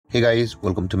Hey guys,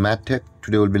 welcome to MathTech.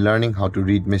 Today we'll be learning how to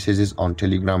read messages on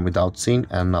Telegram without seen,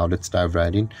 and now let's dive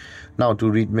right in. Now to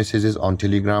read messages on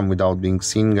Telegram without being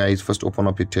seen, guys, first open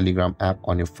up your Telegram app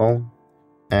on your phone.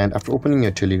 And after opening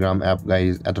your Telegram app,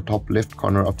 guys, at the top left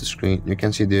corner of the screen, you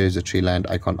can see there is a tree line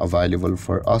icon available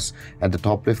for us. At the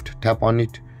top left, tap on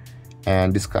it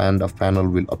and this kind of panel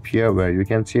will appear where you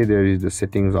can see there is the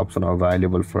settings option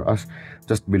available for us.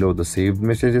 Just below the saved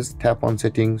messages, tap on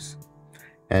settings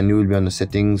and you will be on the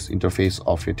settings interface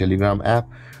of your Telegram app,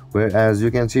 whereas you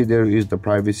can see there is the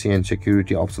privacy and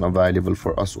security option available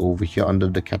for us over here under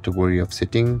the category of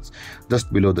settings.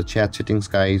 Just below the chat settings,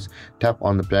 guys, tap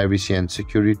on the privacy and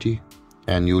security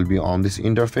and you will be on this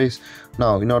interface.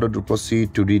 Now in order to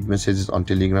proceed to read messages on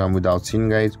Telegram without seen,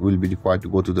 guys, we will be required to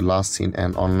go to the last seen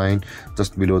and online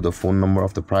just below the phone number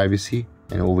of the privacy,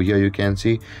 and over here you can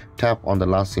see tap on the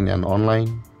last seen and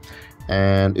online.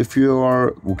 And if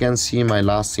you can see my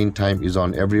last seen time is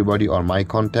on everybody or my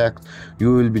contact,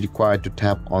 you will be required to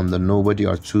tap on the nobody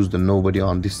or choose the nobody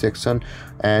on this section.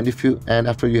 And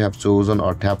after you have chosen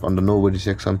or tapped on the nobody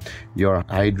section, your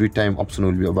hide read time option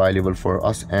will be available for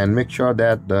us, and make sure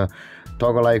that the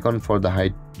toggle icon for the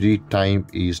hide read time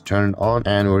is turned on,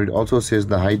 and where it also says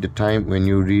the hide the time when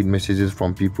you read messages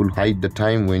from people, hide the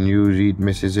time when you read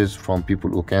messages from people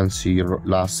who can see your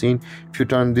last seen. If you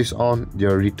turn this on,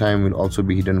 your read time will also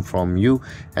be hidden from you.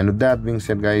 And with that being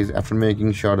said, guys, after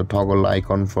making sure the toggle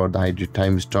icon for the hide read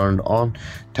time is turned on,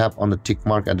 tap on the tick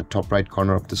mark at the top right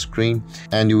corner of the screen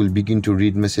and you will begin to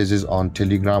read messages on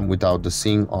Telegram without the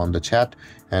seeing on the chat.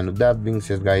 And with that being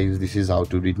said, guys, this is how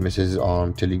to read messages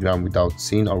on Telegram without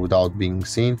seen or without being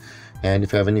seen. And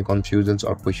if you have any confusions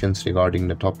or questions regarding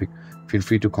the topic, feel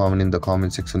free to comment in the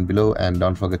comment section below, and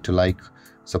don't forget to like,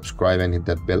 subscribe and hit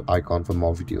that bell icon for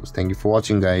more videos. Thank you for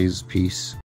watching, guys. Peace.